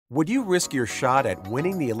Would you risk your shot at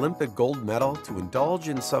winning the Olympic gold medal to indulge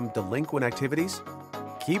in some delinquent activities?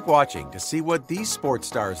 Keep watching to see what these sports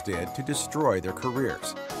stars did to destroy their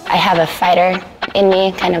careers. I have a fighter in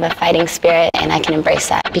me, kind of a fighting spirit, and I can embrace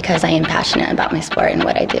that because I am passionate about my sport and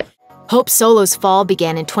what I do. Hope Solo's fall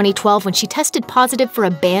began in 2012 when she tested positive for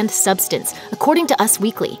a banned substance, according to Us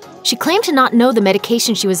Weekly. She claimed to not know the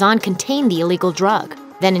medication she was on contained the illegal drug.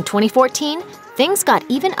 Then in 2014, things got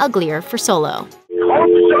even uglier for Solo. Hope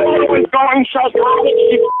Solo is going so bad.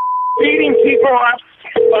 She's beating people up,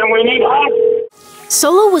 and we need help.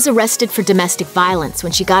 Solo was arrested for domestic violence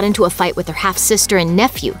when she got into a fight with her half-sister and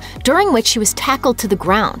nephew, during which she was tackled to the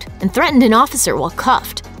ground and threatened an officer while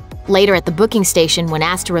cuffed. Later at the booking station, when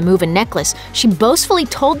asked to remove a necklace, she boastfully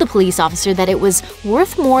told the police officer that it was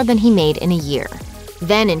worth more than he made in a year.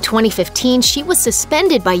 Then in 2015, she was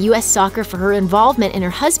suspended by U.S. Soccer for her involvement in her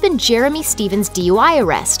husband Jeremy Stevens' DUI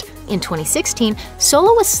arrest. In 2016,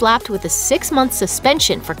 Solo was slapped with a 6-month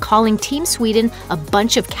suspension for calling Team Sweden a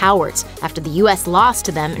bunch of cowards after the U.S. lost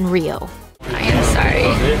to them in Rio. I am sorry.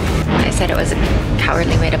 I said it was a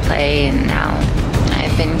cowardly way to play, and now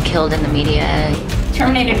I've been killed in the media.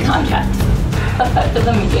 Terminated contract. Effective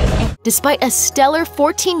immediately. Despite a stellar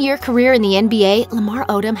 14-year career in the NBA, Lamar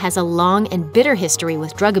Odom has a long and bitter history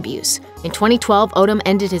with drug abuse. In 2012, Odom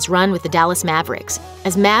ended his run with the Dallas Mavericks.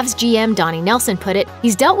 As Mavs GM Donnie Nelson put it,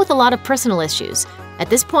 he's dealt with a lot of personal issues. At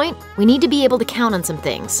this point, we need to be able to count on some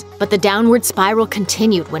things. But the downward spiral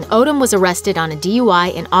continued when Odom was arrested on a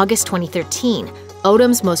DUI in August 2013.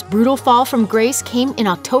 Odom's most brutal fall from grace came in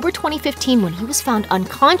October 2015 when he was found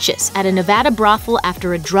unconscious at a Nevada brothel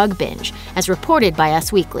after a drug binge, as reported by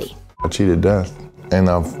Us Weekly. I cheated death, and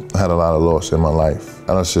I've had a lot of loss in my life. And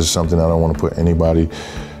that's just something I don't want to put anybody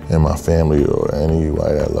in my family or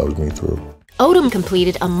anybody that loves me through. Odom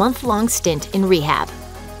completed a month-long stint in rehab.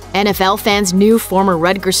 NFL fans knew former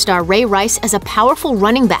Rutgers star Ray Rice as a powerful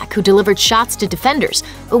running back who delivered shots to defenders,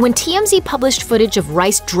 but when TMZ published footage of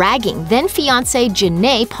Rice dragging then-fiancée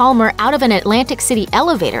Janae Palmer out of an Atlantic City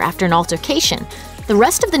elevator after an altercation, the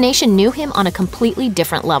rest of the nation knew him on a completely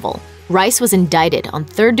different level. Rice was indicted on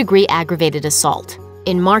third-degree aggravated assault.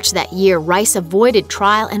 In March that year, Rice avoided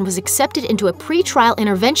trial and was accepted into a pre-trial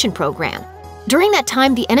intervention program. During that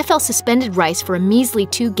time, the NFL suspended Rice for a measly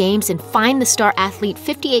 2 games and fined the star athlete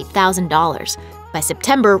 $58,000. By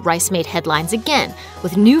September, Rice made headlines again,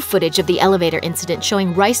 with new footage of the elevator incident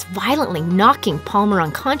showing Rice violently knocking Palmer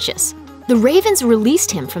unconscious. The Ravens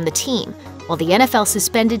released him from the team, while the NFL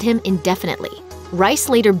suspended him indefinitely. Rice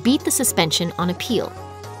later beat the suspension on appeal.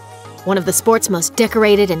 One of the sport's most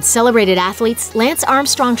decorated and celebrated athletes, Lance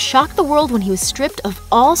Armstrong shocked the world when he was stripped of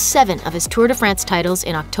all 7 of his Tour de France titles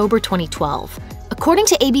in October 2012. According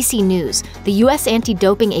to ABC News, the U.S.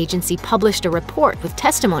 anti-doping agency published a report with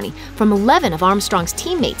testimony from 11 of Armstrong's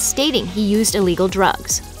teammates stating he used illegal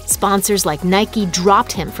drugs. Sponsors like Nike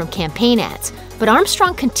dropped him from campaign ads, but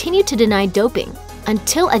Armstrong continued to deny doping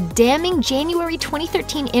until a damning January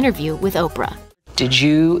 2013 interview with Oprah. Did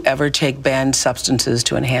you ever take banned substances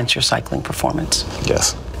to enhance your cycling performance?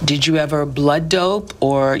 Yes. Did you ever blood dope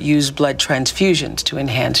or use blood transfusions to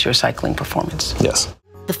enhance your cycling performance? Yes.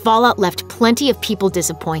 The fallout left plenty of people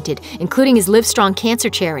disappointed, including his Livestrong cancer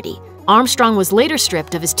charity. Armstrong was later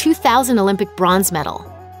stripped of his 2000 Olympic bronze medal.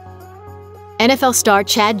 NFL star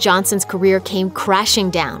Chad Johnson's career came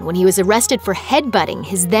crashing down when he was arrested for headbutting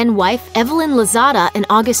his then-wife Evelyn Lozada in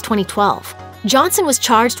August 2012. Johnson was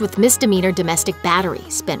charged with misdemeanor domestic battery,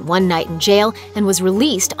 spent 1 night in jail, and was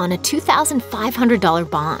released on a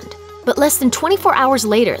 $2,500 bond. But less than 24 hours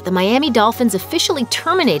later, the Miami Dolphins officially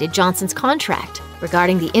terminated Johnson's contract.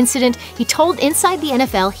 Regarding the incident, he told Inside the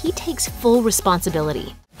NFL he takes full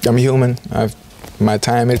responsibility. I'm human. My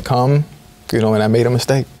time had come, and I made a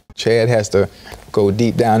mistake. Chad has to go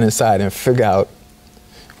deep down inside and figure out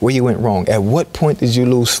where you went wrong. At what point did you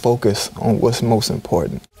lose focus on what's most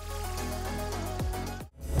important?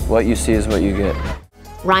 What you see is what you get.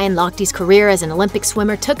 Ryan Lochte's career as an Olympic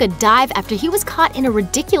swimmer took a dive after he was caught in a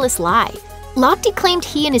ridiculous lie. Lochte claimed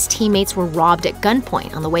he and his teammates were robbed at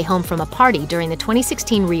gunpoint on the way home from a party during the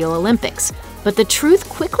 2016 Rio Olympics. But the truth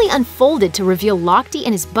quickly unfolded to reveal Lochte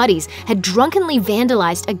and his buddies had drunkenly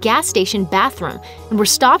vandalized a gas station bathroom and were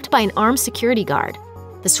stopped by an armed security guard.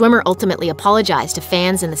 The swimmer ultimately apologized to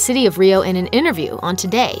fans in the city of Rio in an interview on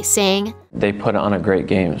Today, saying, They put on a great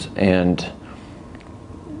games, and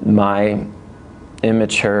my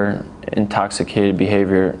immature, intoxicated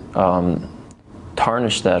behavior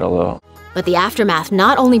tarnished that a little. But the aftermath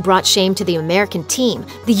not only brought shame to the American team,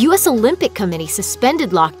 the U.S. Olympic Committee suspended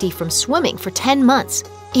Lochte from swimming for 10 months.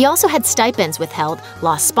 He also had stipends withheld,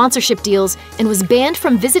 lost sponsorship deals, and was banned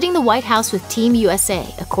from visiting the White House with Team USA,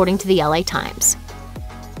 according to the LA Times.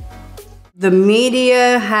 The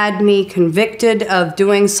media had me convicted of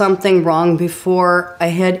doing something wrong before I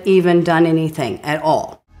had even done anything at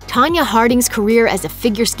all. Tonya Harding's career as a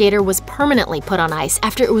figure skater was permanently put on ice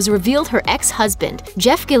after it was revealed her ex-husband,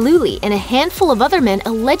 Jeff Gillooly, and a handful of other men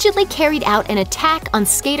allegedly carried out an attack on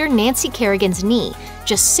skater Nancy Kerrigan's knee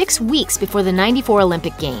just 6 weeks before the '94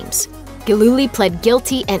 Olympic Games. Gillooly pled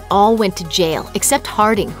guilty and all went to jail, except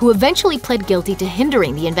Harding, who eventually pled guilty to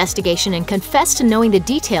hindering the investigation and confessed to knowing the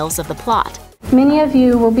details of the plot. Many of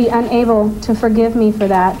you will be unable to forgive me for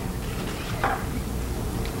that.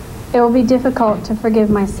 It will be difficult to forgive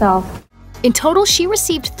myself. In total, she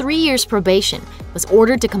received 3 years probation, was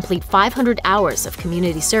ordered to complete 500 hours of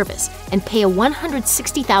community service, and pay a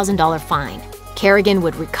 $160,000 fine. Kerrigan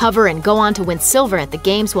would recover and go on to win silver at the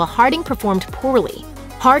Games while Harding performed poorly.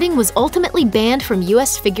 Harding was ultimately banned from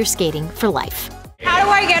U.S. figure skating for life. How do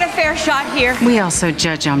I get a fair shot here? We also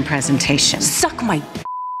judge on presentation. Suck my...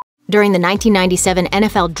 During the 1997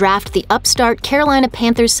 NFL Draft, the upstart Carolina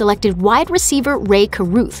Panthers selected wide receiver Rae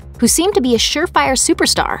Carruth, who seemed to be a surefire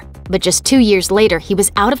superstar. But just 2 years later, he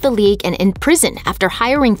was out of the league and in prison after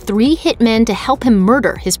hiring 3 hitmen to help him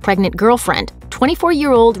murder his pregnant girlfriend,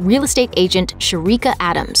 24-year-old real estate agent Sharika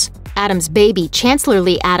Adams. Adams' baby, Chancellor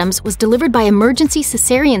Lee Adams, was delivered by emergency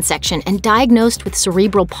cesarean section and diagnosed with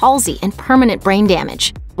cerebral palsy and permanent brain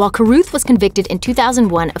damage, while Carruth was convicted in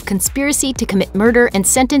 2001 of conspiracy to commit murder and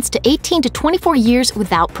sentenced to 18 to 24 years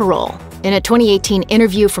without parole. In a 2018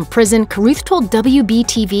 interview from prison, Carruth told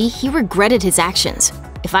WBTV he regretted his actions.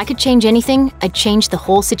 "If I could change anything, I'd change the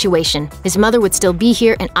whole situation. His mother would still be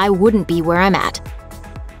here and I wouldn't be where I'm at."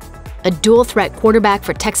 A dual-threat quarterback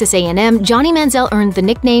for Texas A&M, Johnny Manziel earned the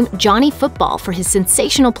nickname Johnny Football for his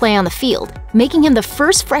sensational play on the field, making him the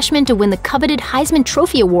first freshman to win the coveted Heisman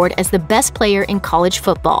Trophy Award as the best player in college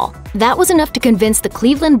football. That was enough to convince the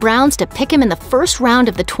Cleveland Browns to pick him in the first round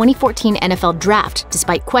of the 2014 NFL Draft,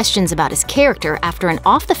 despite questions about his character after an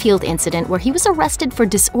off-the-field incident where he was arrested for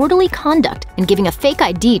disorderly conduct and giving a fake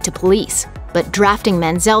ID to police. But drafting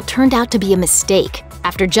Manziel turned out to be a mistake.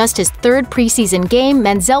 After just his 3rd preseason game,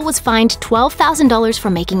 Manziel was fined $12,000 for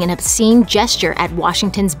making an obscene gesture at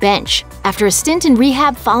Washington's bench. After a stint in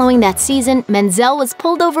rehab following that season, Manziel was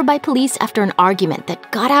pulled over by police after an argument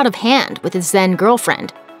that got out of hand with his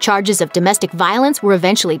then-girlfriend. Charges of domestic violence were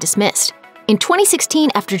eventually dismissed. In 2016,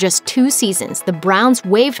 after just 2 seasons, the Browns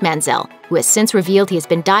waived Manziel, who has since revealed he has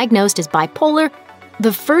been diagnosed as bipolar.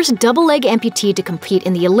 The first double-leg amputee to compete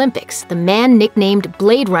in the Olympics, the man nicknamed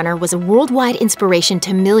Blade Runner was a worldwide inspiration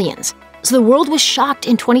to millions. So the world was shocked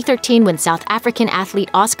in 2013 when South African athlete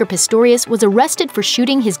Oscar Pistorius was arrested for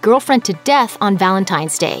shooting his girlfriend to death on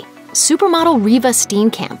Valentine's Day. Supermodel Riva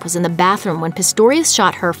Steenkamp was in the bathroom when Pistorius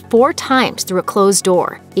shot her 4 times through a closed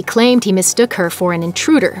door. He claimed he mistook her for an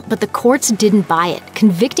intruder, but the courts didn't buy it,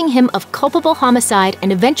 convicting him of culpable homicide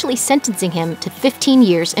and eventually sentencing him to 15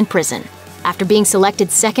 years in prison. After being selected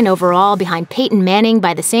 2nd overall behind Peyton Manning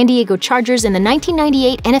by the San Diego Chargers in the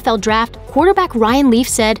 1998 NFL Draft, quarterback Ryan Leaf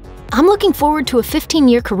said, "I'm looking forward to a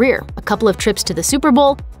 15-year career, a couple of trips to the Super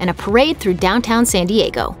Bowl, and a parade through downtown San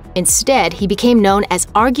Diego." Instead, he became known as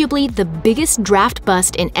arguably the biggest draft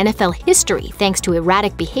bust in NFL history thanks to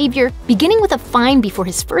erratic behavior, beginning with a fine before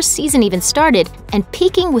his first season even started, and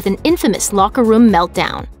peaking with an infamous locker room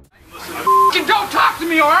meltdown. Don't talk to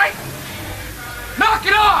me, all right? Knock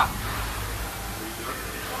it off!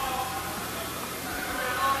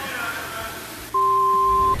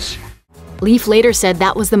 Leaf later said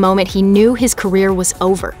that was the moment he knew his career was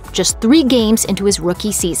over, just 3 games into his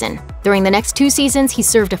rookie season. During the next 2 seasons, he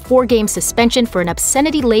served a 4-game suspension for an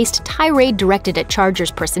obscenity-laced tirade directed at Chargers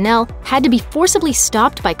personnel, had to be forcibly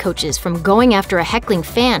stopped by coaches from going after a heckling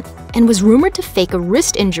fan, and was rumored to fake a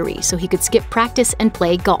wrist injury so he could skip practice and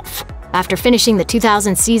play golf. After finishing the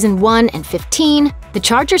 2000 season 1 and 15, the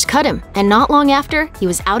Chargers cut him, and not long after, he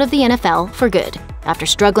was out of the NFL for good. After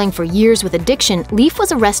struggling for years with addiction, Leaf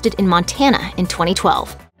was arrested in Montana in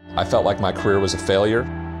 2012. I felt like my career was a failure.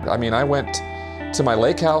 I mean, I went to my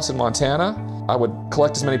lake house in Montana. I would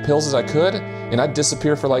collect as many pills as I could, and I'd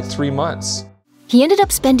disappear for like 3 months. He ended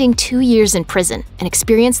up spending 2 years in prison, an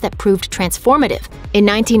experience that proved transformative. In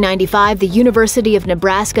 1995, the University of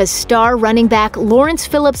Nebraska's star running back Lawrence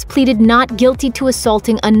Phillips pleaded not guilty to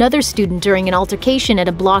assaulting another student during an altercation at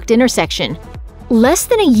a blocked intersection. Less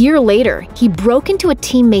than a year later, he broke into a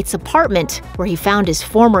teammate's apartment where he found his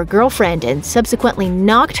former girlfriend and subsequently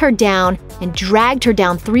knocked her down and dragged her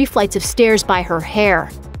down 3 flights of stairs by her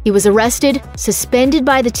hair. He was arrested, suspended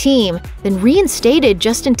by the team, then reinstated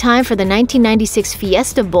just in time for the 1996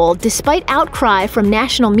 Fiesta Bowl despite outcry from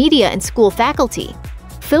national media and school faculty.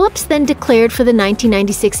 Phillips then declared for the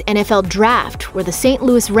 1996 NFL Draft, where the St.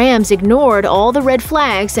 Louis Rams ignored all the red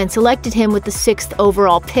flags and selected him with the 6th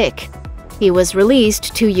overall pick. He was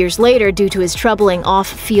released 2 years later due to his troubling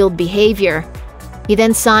off-field behavior. He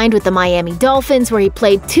then signed with the Miami Dolphins, where he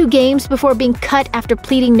played 2 games before being cut after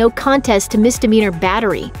pleading no contest to misdemeanor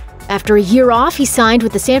battery. After a year off, he signed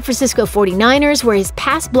with the San Francisco 49ers, where his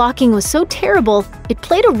pass blocking was so terrible, it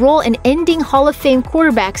played a role in ending Hall of Fame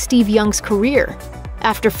quarterback Steve Young's career.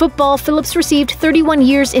 After football, Phillips received 31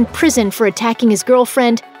 years in prison for attacking his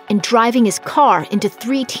girlfriend and driving his car into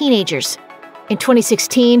 3 teenagers. In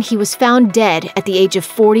 2016, he was found dead at the age of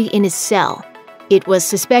 40 in his cell. It was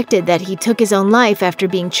suspected that he took his own life after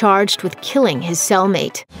being charged with killing his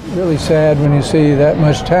cellmate. Really sad when you see that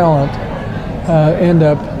much talent end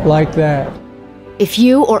up like that. If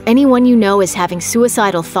you or anyone you know is having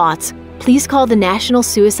suicidal thoughts, please call the National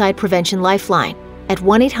Suicide Prevention Lifeline at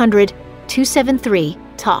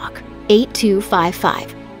 1-800-273-TALK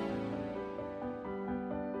 8255.